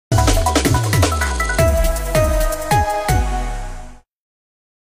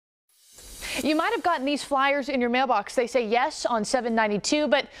You might have gotten these flyers in your mailbox. They say yes on 792,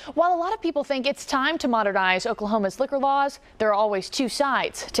 but while a lot of people think it's time to modernize Oklahoma's liquor laws, there are always two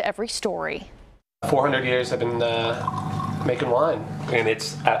sides to every story. 400 years I've been making wine, and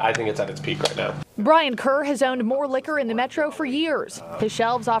I think it's at its peak right now. Brian Kerr has owned more liquor in the metro for years. His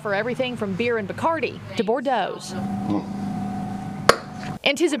shelves offer everything from beer and Bacardi to Bordeaux's.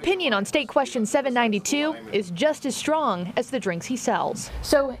 And his opinion on State Question 792 is just as strong as the drinks he sells.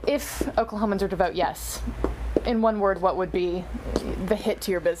 So if Oklahomans are to vote yes, in one word, what would be the hit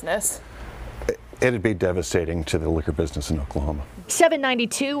to your business? It'd be devastating to the liquor business in Oklahoma.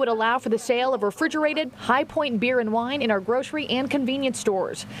 792 would allow for the sale of refrigerated, high-point beer and wine in our grocery and convenience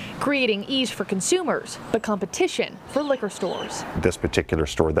stores, creating ease for consumers, but competition for liquor stores. This particular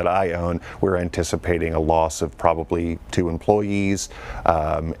store that I own, we're anticipating a loss of probably 2 employees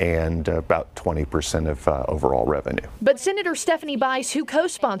and about 20% of overall revenue. But Senator Stephanie Bice, who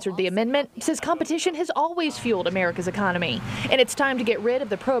co-sponsored the amendment, says competition has always fueled America's economy, and it's time to get rid of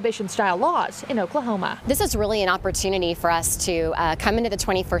the prohibition-style laws in Oklahoma. This is really an opportunity for us to come into the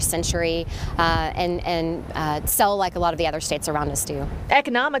 21st century and sell like a lot of the other states around us do.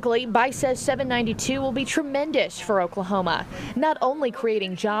 Economically, Bice says 792 will be tremendous for Oklahoma, not only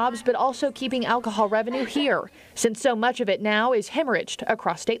creating jobs, but also keeping alcohol revenue here, since so much of it now is hemorrhaged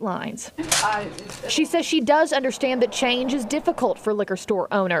across state lines. She says she does understand that change is difficult for liquor store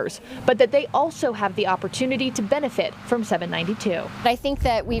owners, but that they also have the opportunity to benefit from 792. I think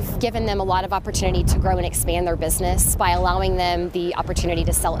that we've given them a lot of opportunity to grow and expand their business by allowing them the opportunity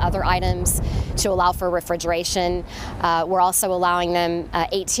to sell other items, to allow for refrigeration. We're also allowing them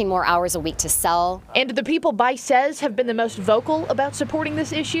 18 more hours a week to sell. And the people Bice says have been the most vocal about supporting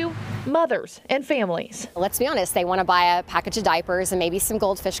this issue, mothers and families. Let's be honest, they want to buy a package of diapers and maybe some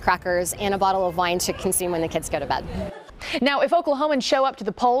goldfish crackers and a bottle of wine to consume when the kids go to bed. Now, if Oklahomans show up to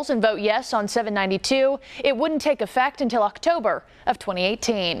the polls and vote yes on 792, it wouldn't take effect until October of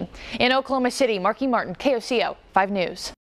 2018. In Oklahoma City, Markie Martin, KOCO 5 News.